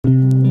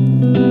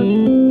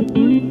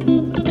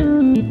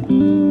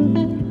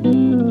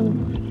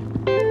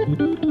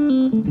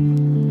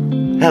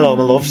Hello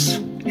my loves,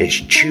 it's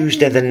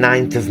Tuesday the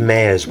 9th of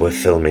May as we're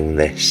filming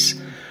this.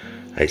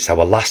 It's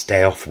our last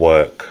day off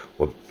work.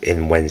 We're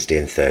in Wednesday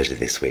and Thursday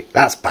this week.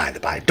 That's by the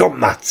by, don't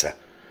matter.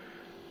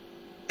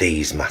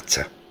 These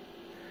matter.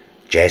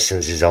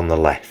 Jason's is on the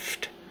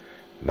left,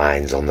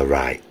 mine's on the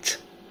right.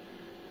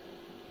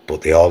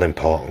 But the all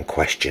important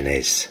question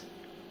is,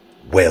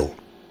 will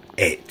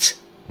it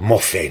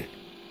muffin?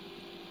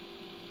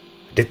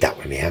 I did that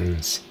with my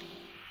hands.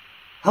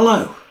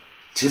 Hello,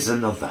 'tis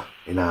another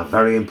in our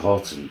very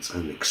important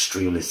and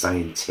extremely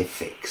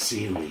scientific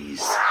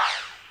series,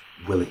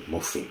 Will It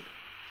Muffin?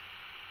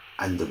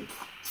 And the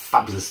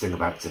fabulous thing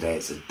about today,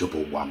 it's a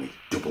double whammy,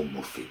 double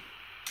muffin.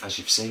 As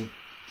you've seen.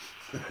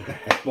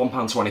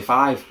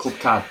 £1.25, club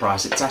card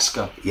price at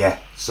Tesco. Yeah,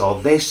 so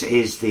this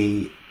is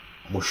the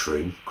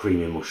mushroom,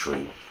 creamy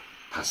mushroom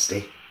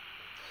pasty.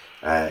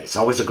 It's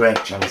always a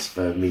great chance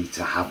for me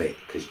to have it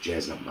because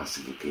Jay's not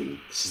massively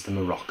keen. This is the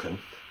Moroccan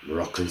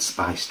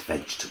spiced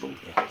vegetable.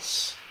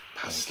 Yes.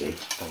 Pasty.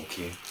 Thank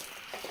you.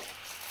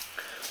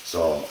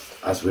 So,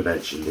 as we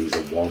mentioned, these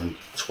are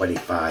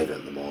 £1.25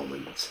 at the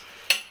moment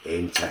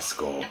in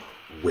Tesco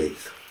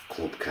with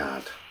club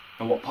card.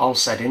 And what Paul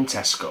said in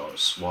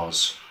Tesco's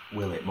was,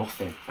 will it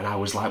muffin? And I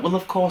was like, well,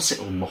 of course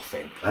it'll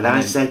muffin. And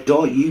I said,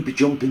 don't you be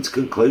jumping to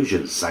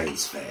conclusions,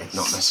 science face.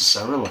 Not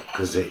necessarily.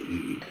 Because,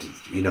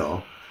 you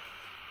know,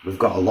 we've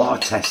got a lot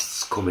of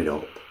tests coming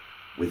up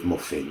with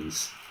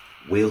muffins.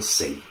 We'll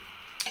see.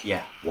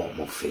 Yeah. What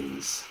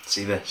muffins?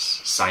 See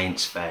this?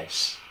 Science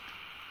face.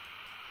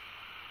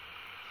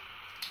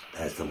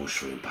 There's the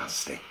mushroom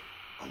pasty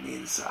on the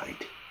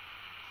inside.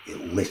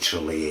 It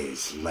literally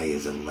is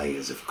layers and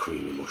layers of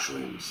creamy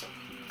mushrooms.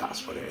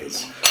 That's what it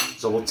is.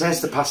 So we'll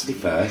taste the pasty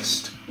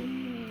first.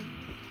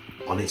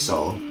 On its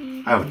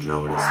own. How would you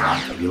know what it's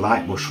like? If you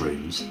like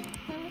mushrooms.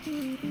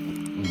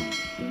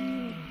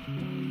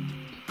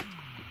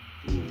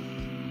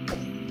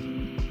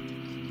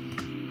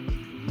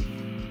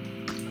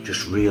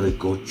 Just really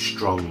good,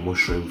 strong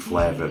mushroom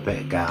flavour, a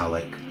bit of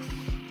garlic,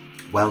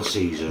 well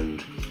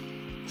seasoned,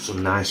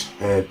 some nice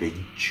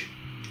herbage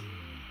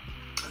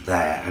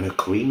there, and a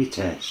creamy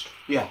taste.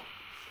 Yeah.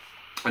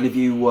 And if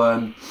you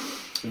want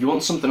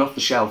something off the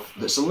shelf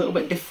that's a little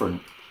bit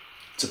different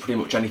to pretty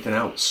much anything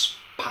else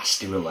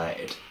pasty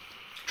related,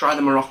 try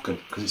the Moroccan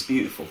because it's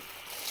beautiful.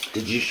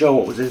 Did you show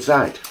what was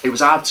inside? It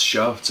was hard to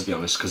show, to be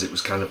honest, because it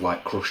was kind of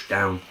like crushed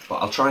down, but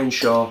I'll try and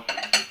show.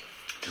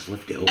 Just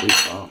lift it up with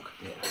fork.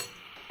 Yeah.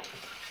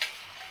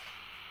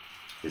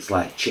 It's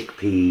like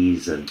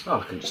chickpeas and... Oh,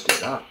 I can just do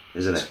that.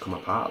 Isn't Just it? come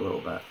apart a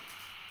little bit.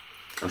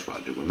 That's what I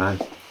do with mine.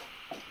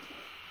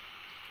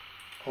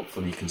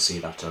 Hopefully you can see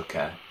that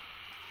okay.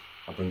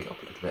 I'll bring it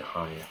up a little bit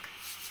higher.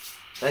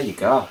 There you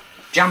go.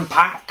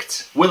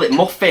 Jam-packed. Will it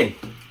muffin?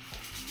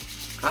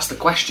 That's the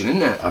question,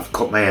 isn't it? I've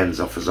cut my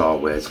ends off as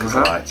always because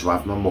I like to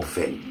have my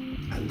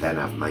muffin and then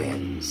have my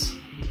ends.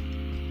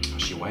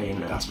 That's your way,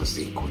 isn't it? That's my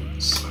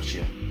sequence. That's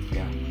your...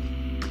 yeah.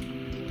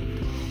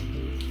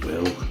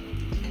 Will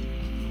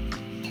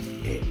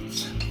it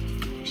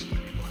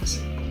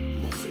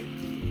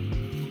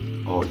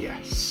muffin? Oh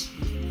yes.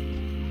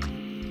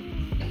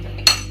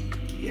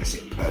 Yes,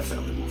 it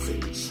perfectly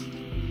muffins.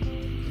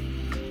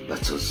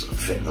 Let us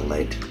fit the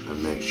lid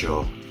and make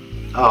sure.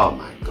 Oh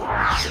my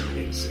goodness, I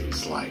mean,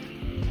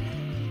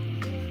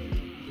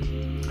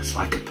 it's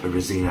like a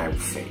Parisian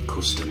outfit,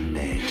 custom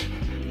made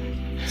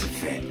to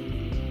fit.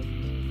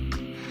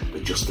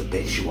 But just the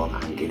bits you want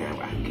hanging out.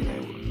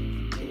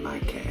 In my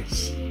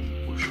case,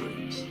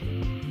 mushrooms.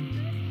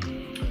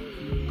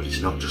 But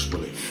it's not just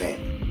will it fit,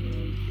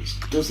 it's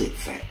does it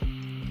fit?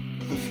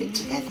 Do they fit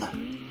together?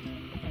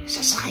 It's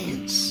a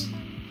science.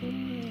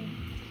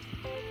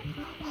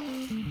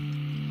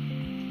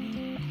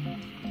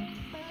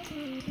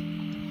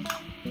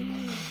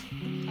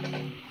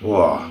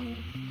 Whoa.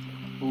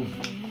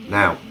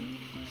 Now.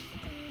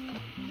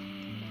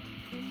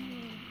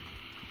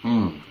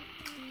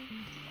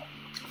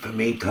 For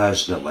me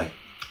personally,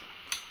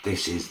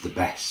 this is the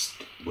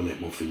best Will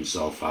It Muffin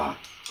so far.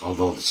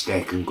 Although the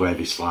steak and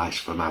gravy slice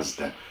from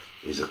Asda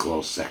is a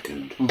close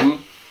second.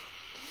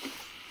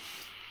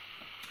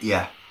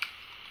 Yeah.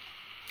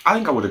 I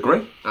think I would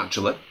agree,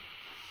 actually.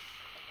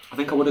 I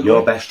think I would agree.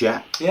 Your best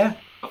yet? Yeah,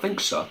 I think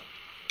so.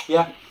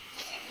 Yeah.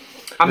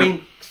 I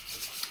mean,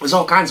 there's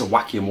all kinds of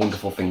wacky and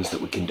wonderful things that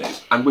we can do,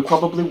 and we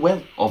probably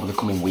will over the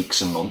coming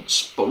weeks and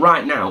months. But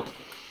right now,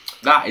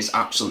 that is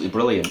absolutely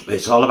brilliant.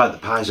 It's all about the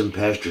pies and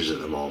pastries at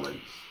the moment.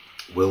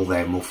 Will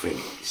they muffin?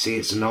 See,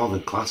 it's a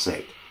northern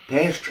classic.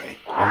 Pastry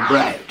on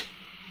bread.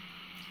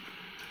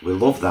 We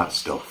love that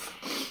stuff.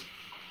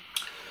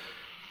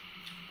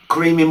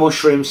 Creamy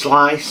mushroom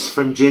slice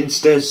from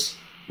Ginsters.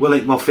 Will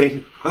it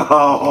muffin?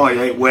 Oh,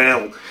 it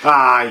will.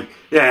 Aye,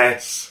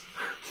 yes.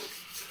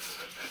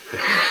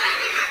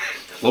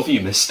 Love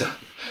you, mister.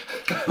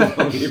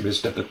 Love you,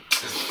 mister.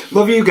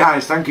 Love you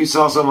guys. Thank you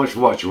so much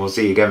for watching. We'll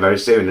see you again very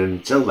soon. And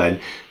until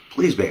then,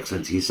 please be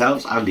excellent to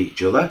yourselves and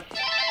each other.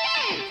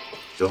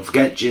 Don't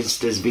forget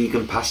Ginsters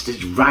vegan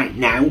pasties right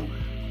now.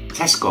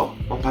 Tesco,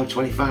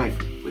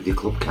 £1.25 with your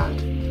club card.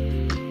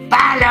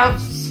 Bye,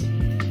 loves.